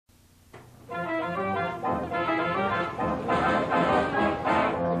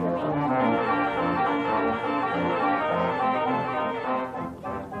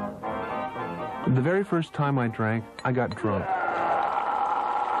The very first time I drank, I got drunk.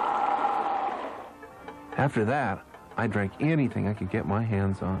 After that, I drank anything I could get my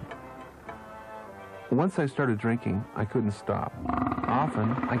hands on. Once I started drinking, I couldn't stop. Often,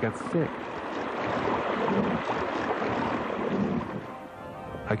 I got sick.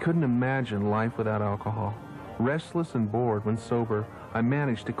 I couldn't imagine life without alcohol. Restless and bored when sober, I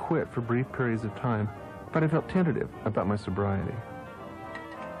managed to quit for brief periods of time, but I felt tentative about my sobriety.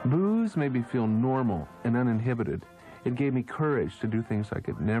 Booze made me feel normal and uninhibited. It gave me courage to do things I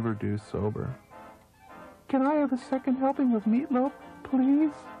could never do sober. Can I have a second helping of meatloaf,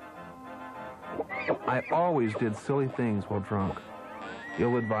 please? I always did silly things while drunk.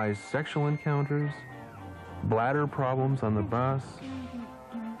 Ill-advised sexual encounters, bladder problems on the bus.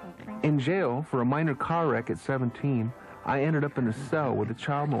 In jail for a minor car wreck at 17, I ended up in a cell with a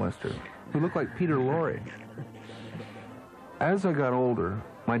child molester who looked like Peter Lorre. As I got older,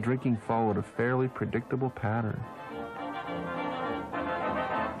 my drinking followed a fairly predictable pattern.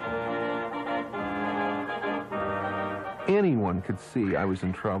 Anyone could see I was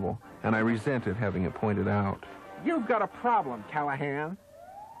in trouble, and I resented having it pointed out. You've got a problem, Callahan.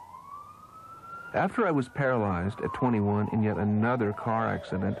 After I was paralyzed at 21 in yet another car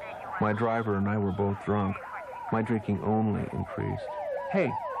accident, my driver and I were both drunk. My drinking only increased.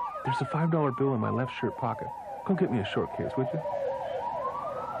 Hey, there's a $5 bill in my left shirt pocket. Go get me a short case, would you?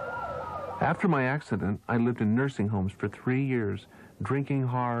 After my accident, I lived in nursing homes for 3 years, drinking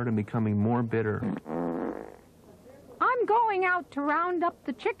hard and becoming more bitter. I'm going out to round up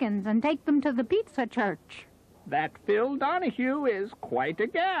the chickens and take them to the pizza church. That Phil Donahue is quite a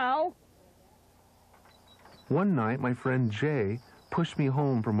gal. One night, my friend Jay pushed me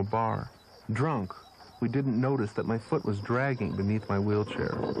home from a bar. Drunk, we didn't notice that my foot was dragging beneath my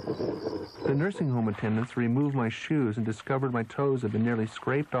wheelchair. The nursing home attendants removed my shoes and discovered my toes had been nearly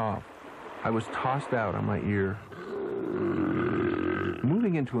scraped off. I was tossed out on my ear.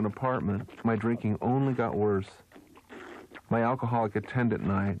 Moving into an apartment, my drinking only got worse. My alcoholic attendant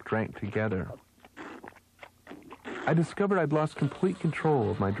and I drank together. I discovered I'd lost complete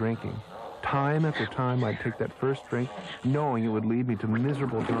control of my drinking. Time after time, I'd take that first drink, knowing it would lead me to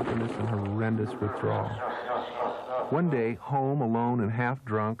miserable drunkenness and horrendous withdrawal. One day, home, alone and half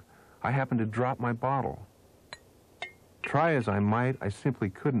drunk, I happened to drop my bottle. Try as I might, I simply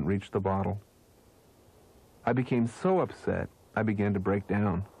couldn't reach the bottle. I became so upset, I began to break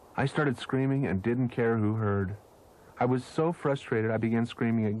down. I started screaming and didn't care who heard. I was so frustrated, I began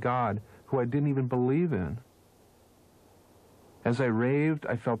screaming at God, who I didn't even believe in. As I raved,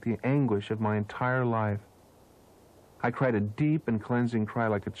 I felt the anguish of my entire life. I cried a deep and cleansing cry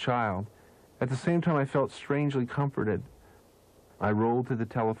like a child. At the same time, I felt strangely comforted. I rolled to the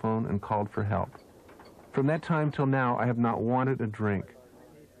telephone and called for help. From that time till now, I have not wanted a drink.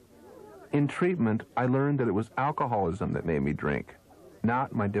 In treatment, I learned that it was alcoholism that made me drink,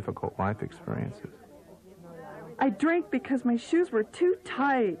 not my difficult life experiences. I drank because my shoes were too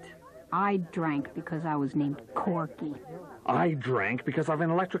tight. I drank because I was named Corky. I drank because I have an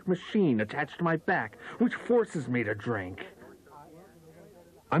electric machine attached to my back, which forces me to drink.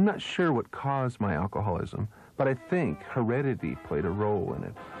 I'm not sure what caused my alcoholism, but I think heredity played a role in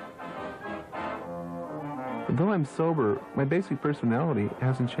it. Though I'm sober, my basic personality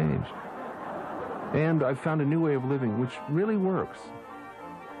hasn't changed. And I've found a new way of living which really works,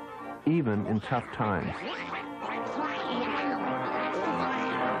 even in tough times.